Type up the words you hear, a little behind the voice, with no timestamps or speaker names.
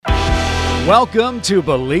Welcome to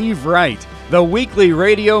Believe Right, the weekly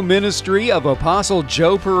radio ministry of Apostle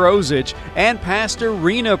Joe Perozich and Pastor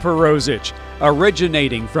Rena Perozich,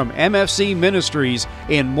 originating from MFC Ministries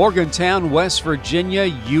in Morgantown, West Virginia,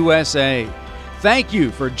 USA. Thank you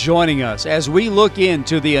for joining us as we look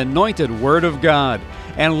into the anointed Word of God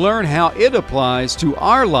and learn how it applies to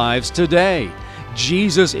our lives today.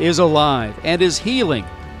 Jesus is alive and is healing,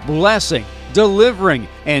 blessing, delivering,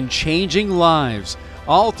 and changing lives,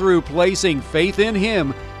 all through placing faith in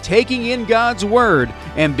Him, taking in God's Word,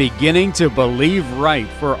 and beginning to believe right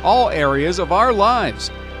for all areas of our lives.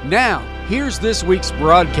 Now, here's this week's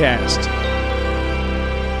broadcast.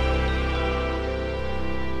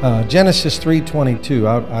 Genesis 3:22,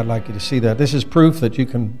 I'd like you to see that. This is proof that you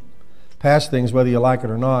can pass things whether you like it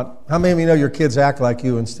or not. How many of you know your kids act like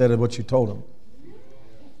you instead of what you told them?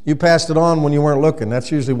 You passed it on when you weren't looking.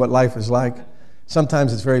 That's usually what life is like.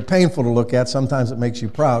 Sometimes it's very painful to look at. Sometimes it makes you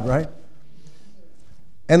proud, right?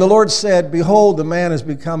 And the Lord said, "Behold, the man has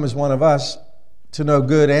become as one of us to know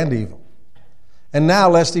good and evil. And now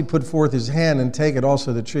lest he put forth his hand and take it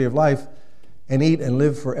also the tree of life and eat and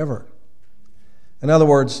live forever." In other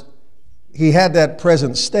words, he had that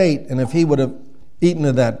present state, and if he would have eaten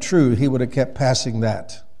of that tree, he would have kept passing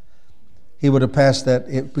that. He would have passed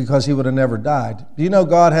that because he would have never died. Do you know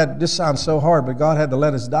God had, this sounds so hard, but God had to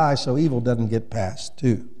let us die so evil doesn't get past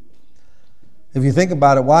too. If you think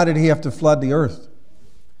about it, why did he have to flood the earth?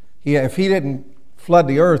 If he didn't flood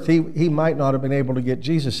the earth, he might not have been able to get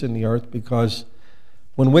Jesus in the earth, because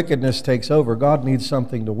when wickedness takes over, God needs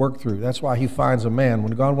something to work through. That's why he finds a man.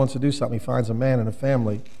 When God wants to do something, he finds a man and a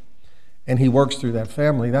family, and he works through that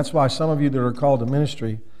family. That's why some of you that are called to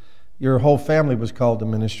ministry, your whole family was called to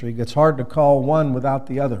ministry. It's hard to call one without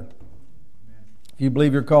the other. If you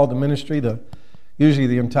believe you're called to ministry, usually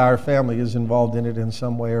the entire family is involved in it in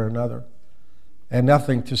some way or another, and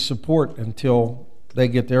nothing to support until they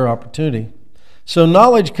get their opportunity. So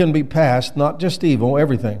knowledge can be passed, not just evil,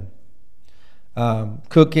 everything.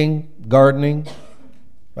 Cooking, gardening,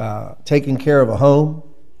 taking care of a home,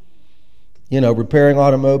 repairing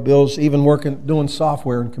automobiles, even doing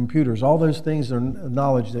software and computers. All those things are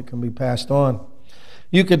knowledge that can be passed on.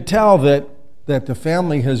 You could tell that the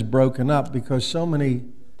family has broken up because so many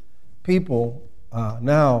people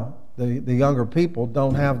now, the younger people,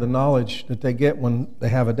 don't have the knowledge that they get when they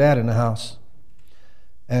have a dad in the house.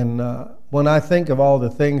 And when I think of all the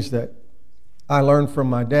things that I learned from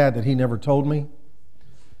my dad that he never told me,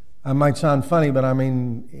 I might sound funny, but I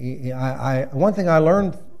mean, one thing I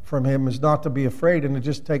learned from him is not to be afraid and to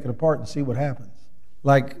just take it apart and see what happens.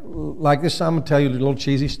 Like this, I'm going to tell you a little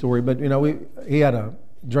cheesy story, but he had a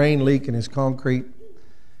drain leak in his concrete,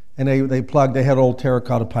 and they had old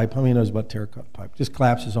terracotta pipe. How many knows about terracotta pipe? Just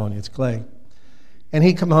collapses on you, it's clay. And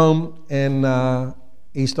he come home and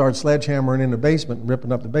he started sledgehammering in the basement and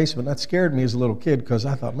ripping up the basement. That scared me as a little kid because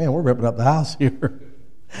I thought, man, we're ripping up the house here.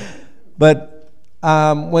 But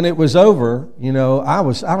when it was over, I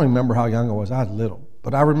don't remember how young I was little.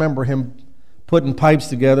 But I remember him putting pipes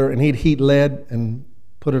together, and he'd heat lead and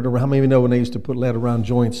put it around. How many of you know when they used to put lead around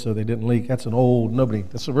joints so they didn't leak? That's a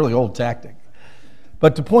really old tactic.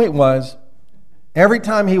 But the point was, every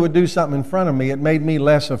time he would do something in front of me, it made me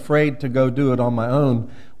less afraid to go do it on my own,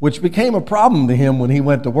 which became a problem to him when he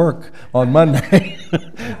went to work on Monday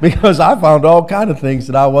because I found all kinds of things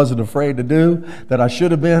that I wasn't afraid to do, that I should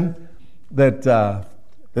have been, that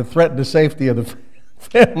threatened the safety of the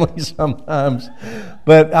family sometimes.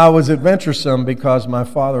 But I was adventuresome because my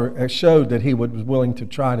father showed that he was willing to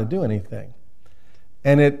try to do anything.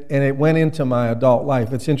 And it went into my adult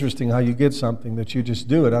life. It's interesting how you get something that you just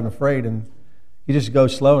do it unafraid, and you just go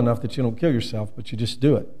slow enough that you don't kill yourself, but you just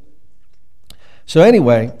do it. So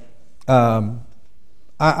anyway,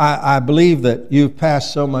 I believe that you've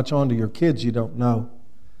passed so much on to your kids you don't know.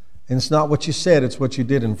 And it's not what you said, it's what you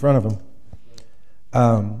did in front of them.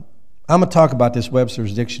 I'm going to talk about this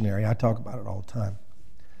Webster's Dictionary. I talk about it all the time.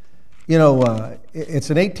 It's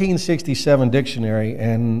an 1867 dictionary,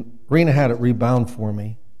 and Rena had it rebound for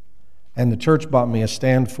me. And the church bought me a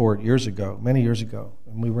stand for it many years ago.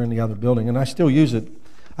 And we were in the other building, and I still use it.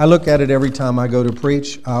 I look at it every time I go to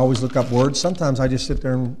preach. I always look up words. Sometimes I just sit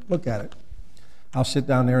there and look at it. I'll sit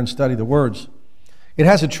down there and study the words. It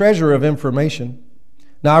has a treasure of information.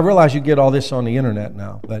 Now, I realize you get all this on the internet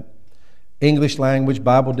now, but English language,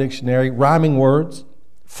 Bible dictionary, rhyming words,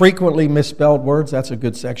 frequently misspelled words, that's a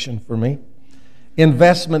good section for me.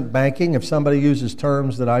 Investment banking, if somebody uses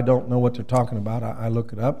terms that I don't know what they're talking about, I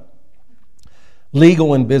look it up.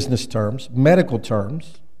 Legal and business terms, medical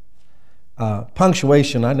terms,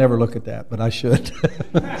 Punctuation, I never look at that, but I should.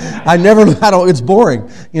 It's boring.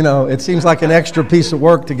 It seems like an extra piece of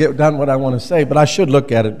work to get done what I want to say, but I should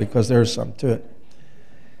look at it because there's something to it.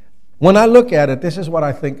 When I look at it, this is what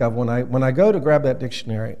I think of. When I go to grab that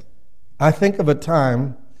dictionary, I think of a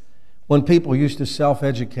time when people used to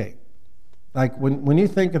self-educate. Like when you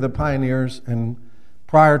think of the pioneers and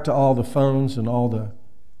prior to all the phones and all the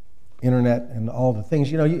internet and all the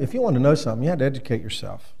things, if you wanted to know something, you had to educate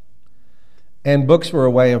yourself. And books were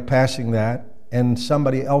a way of passing that, and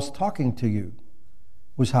somebody else talking to you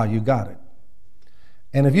was how you got it.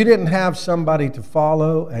 And if you didn't have somebody to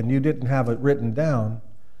follow and you didn't have it written down,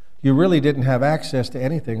 you really didn't have access to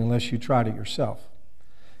anything unless you tried it yourself.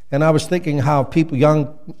 And I was thinking how people,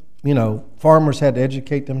 young, farmers had to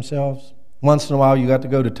educate themselves. Once in a while, you got to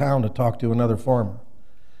go to town to talk to another farmer.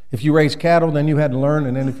 If you raised cattle, then you had to learn,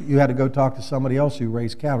 and then if you had to go talk to somebody else who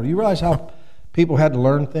raised cattle. You realize how people had to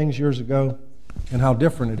learn things years ago and how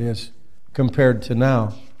different it is compared to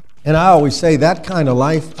now. And I always say that kind of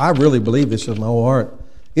life, I really believe this with my whole heart,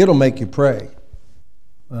 it'll make you pray.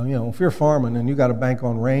 If you're farming and you got to bank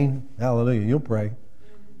on rain, hallelujah, you'll pray.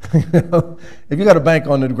 If you got to bank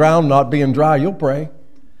on the ground not being dry, you'll pray.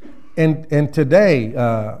 And today,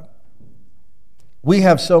 we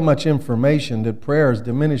have so much information that prayer is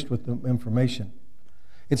diminished with the information.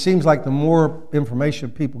 It seems like the more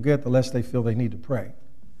information people get, the less they feel they need to pray.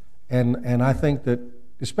 And I think that,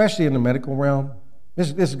 especially in the medical realm,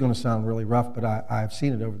 this is going to sound really rough, but I've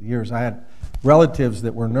seen it over the years. I had relatives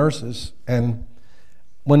that were nurses, and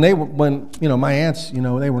when my aunts,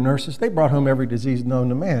 they were nurses, they brought home every disease known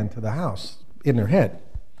to man to the house in their head.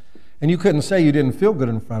 And you couldn't say you didn't feel good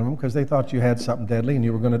in front of them because they thought you had something deadly and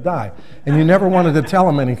you were going to die. And you never wanted to tell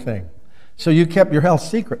them anything. So you kept your health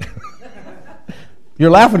secret. You're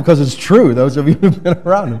laughing because it's true, those of you who've been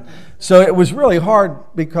around them. So it was really hard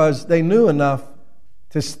because they knew enough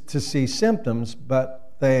to see symptoms,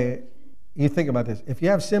 but you think about this. If you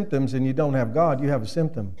have symptoms and you don't have God, you have a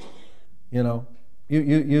symptom.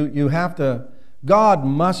 You have to, God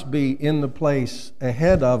must be in the place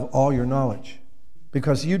ahead of all your knowledge.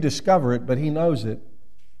 Because you discover it, but He knows it,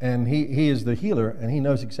 and He is the healer, and He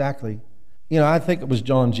knows exactly. I think it was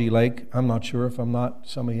John G. Lake. I'm not sure. If I'm not,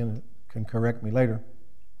 somebody can correct me later.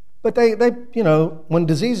 But they when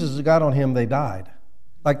diseases got on him, they died.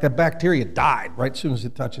 Like the bacteria died right as soon as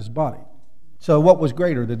it touched his body. So what was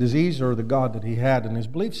greater, the disease or the God that he had in his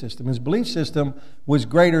belief system? His belief system was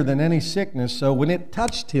greater than any sickness, so when it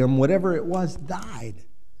touched him, whatever it was died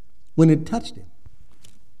when it touched him.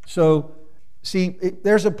 So, see,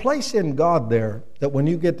 there's a place in God there that when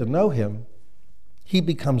you get to know Him, He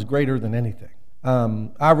becomes greater than anything.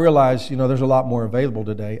 I realize, there's a lot more available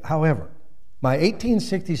today. However, my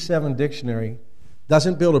 1867 dictionary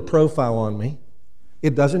doesn't build a profile on me.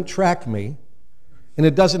 It doesn't track me. And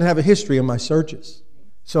it doesn't have a history of my searches.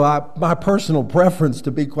 So my personal preference,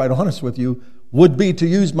 to be quite honest with you, would be to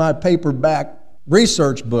use my paperback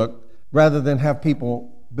research book rather than have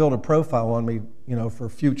people build a profile on me, for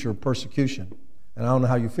future persecution. And I don't know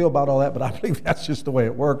how you feel about all that, but I believe that's just the way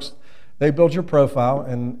it works. They build your profile,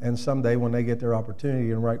 and someday when they get their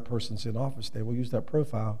opportunity and the right person's in office, they will use that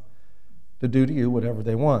profile to do to you whatever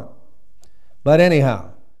they want. But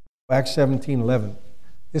anyhow, Acts 17:11.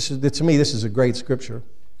 To me, this is a great scripture.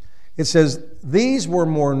 It says, these were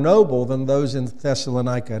more noble than those in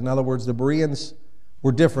Thessalonica. In other words, the Bereans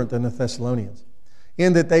were different than the Thessalonians,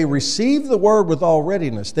 in that they received the word with all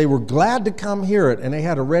readiness. They were glad to come hear it, and they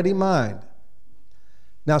had a ready mind.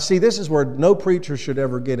 Now, see, this is where no preacher should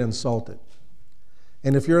ever get insulted.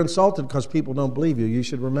 And if you're insulted because people don't believe you, you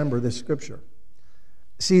should remember this scripture.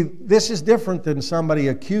 See, this is different than somebody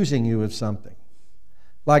accusing you of something.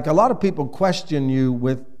 Like a lot of people question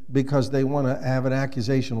you because they want to have an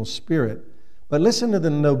accusational spirit. But listen to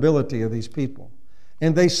the nobility of these people.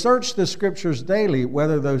 And they searched the scriptures daily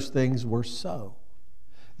whether those things were so.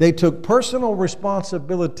 They took personal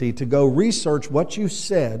responsibility to go research what you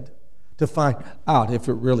said to find out if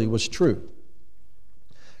it really was true.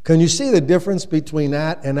 Can you see the difference between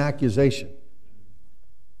that and accusation?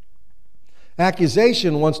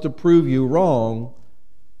 Accusation wants to prove you wrong.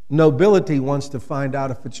 Nobility wants to find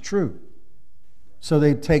out if it's true. So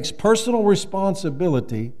they takes personal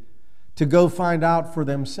responsibility to go find out for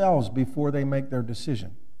themselves before they make their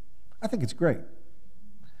decision. I think it's great.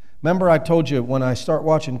 Remember I told you when I start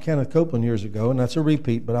watching Kenneth Copeland years ago, and that's a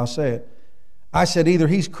repeat, but I'll say it. I said either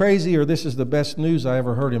he's crazy or this is the best news I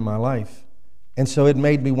ever heard in my life. And so it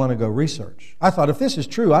made me want to go research. I thought, if this is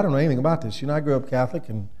true, I don't know anything about this. I grew up Catholic,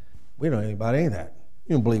 and we don't know anything about any of that.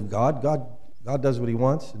 You don't believe God. God does what He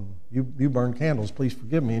wants, and you burn candles, please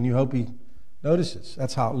forgive me, and you hope He Notice this.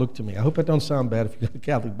 That's how it looked to me. I hope it don't sound bad if you got a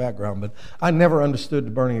Catholic background, but I never understood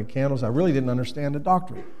the burning of candles. I really didn't understand the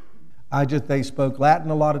doctrine. They spoke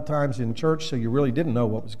Latin a lot of times in church, so you really didn't know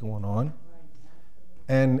what was going on.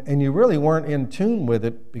 And you really weren't in tune with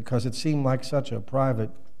it because it seemed like such a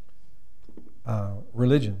private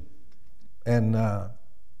religion. And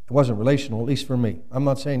it wasn't relational, at least for me. I'm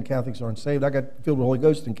not saying Catholics aren't saved. I got filled with the Holy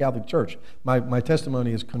Ghost in Catholic Church. My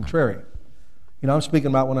testimony is contrary. I'm speaking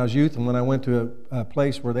about when I was youth and when I went to a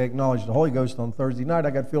place where they acknowledged the Holy Ghost on Thursday night, I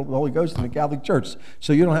got filled with the Holy Ghost in the Catholic Church.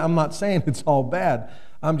 So I'm not saying it's all bad.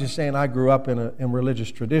 I'm just saying I grew up in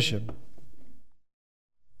religious tradition.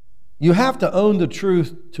 You have to own the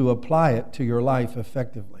truth to apply it to your life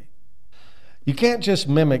effectively. You can't just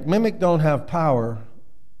mimic. Mimic don't have power.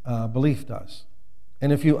 Belief does.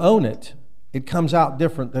 And if you own it, it comes out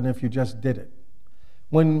different than if you just did it.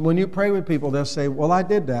 When you pray with people, they'll say, well, I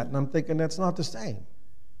did that. And I'm thinking that's not the same.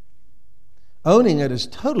 Owning it is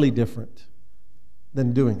totally different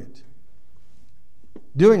than doing it.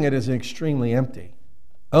 Doing it is extremely empty.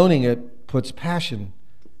 Owning it puts passion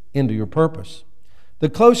into your purpose. The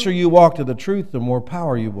closer you walk to the truth, the more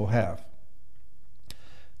power you will have.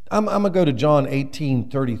 I'm going to go to John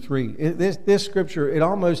 18:33. This scripture, it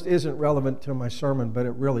almost isn't relevant to my sermon, but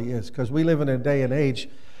it really is, because we live in a day and age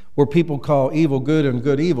where people call evil good and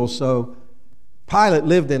good evil. So Pilate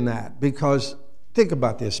lived in that, because think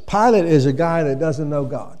about this. Pilate is a guy that doesn't know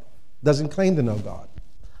God, doesn't claim to know God.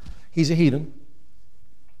 He's a heathen.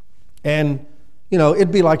 And,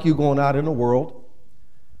 it'd be like you going out in the world.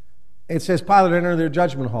 It says Pilate entered their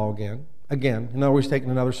judgment hall again. In other words, taking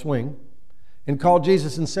another swing, and called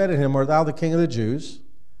Jesus and said to him, Art thou the King of the Jews?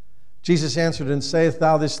 Jesus answered, And sayest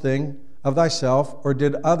thou this thing of thyself, or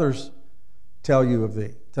did others tell you of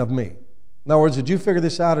me? In other words, did you figure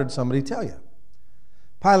this out, or did somebody tell you?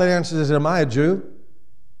 Pilate answers, Am I a Jew?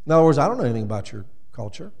 In other words, I don't know anything about your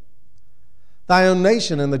culture. Thy own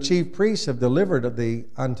nation and the chief priests have delivered thee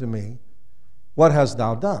unto me. What hast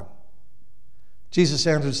thou done? Jesus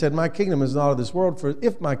answered and said, My kingdom is not of this world, for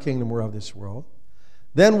if my kingdom were of this world,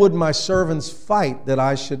 then would my servants fight that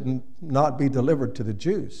I should not be delivered to the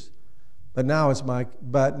Jews. But now is my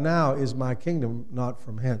kingdom not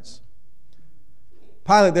from hence.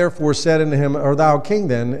 Pilate therefore said unto him, Art thou king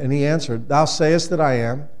then? And he answered, Thou sayest that I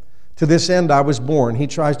am. To this end I was born. He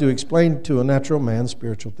tries to explain to a natural man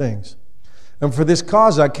spiritual things. And for this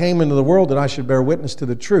cause I came into the world, that I should bear witness to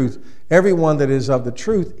the truth. Everyone that is of the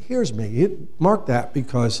truth hears me. Mark that,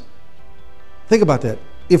 because think about that.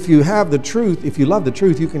 If you have the truth, if you love the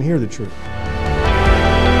truth, you can hear the truth.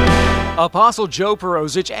 Apostle Joe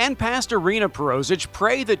Perozich and Pastor Rena Perozich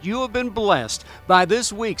pray that you have been blessed by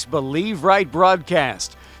this week's Believe Right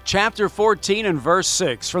broadcast. Chapter 14 and verse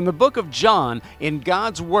 6 from the book of John in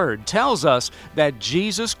God's Word tells us that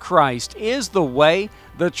Jesus Christ is the way,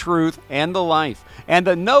 the truth, and the life, and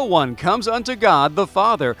that no one comes unto God the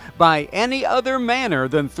Father by any other manner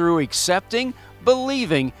than through accepting,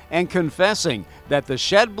 believing, and confessing that the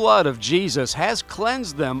shed blood of Jesus has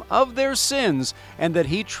cleansed them of their sins, and that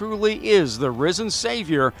He truly is the risen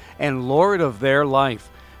Savior and Lord of their life.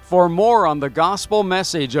 For more on the gospel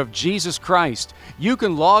message of Jesus Christ, you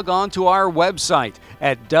can log on to our website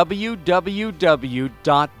at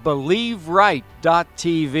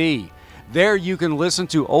www.believeright.tv. There you can listen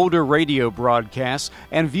to older radio broadcasts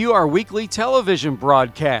and view our weekly television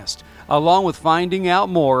broadcast, along with finding out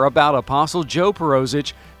more about Apostle Joe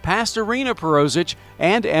Perozich, Pastor Rena Perozich,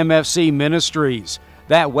 and MFC Ministries.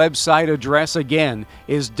 That website address again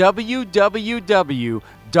is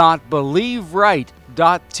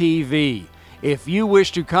www.believeright.tv. If you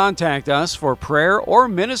wish to contact us for prayer or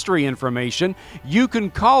ministry information, you can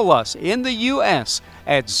call us in the U.S.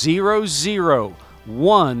 at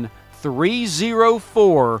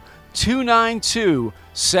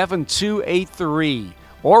 001-304-292-7283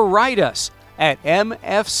 or write us at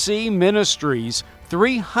MFC Ministries,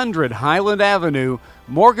 300 Highland Avenue,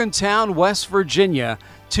 Morgantown, West Virginia,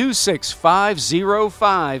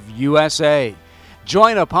 26505, USA.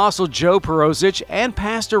 Join Apostle Joe Perozich and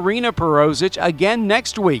Pastor Rena Perozich again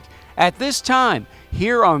next week at this time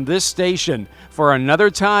here on this station for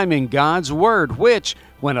another time in God's Word, which,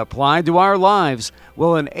 when applied to our lives,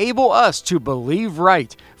 will enable us to believe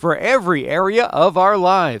right for every area of our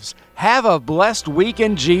lives. Have a blessed week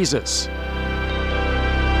in Jesus.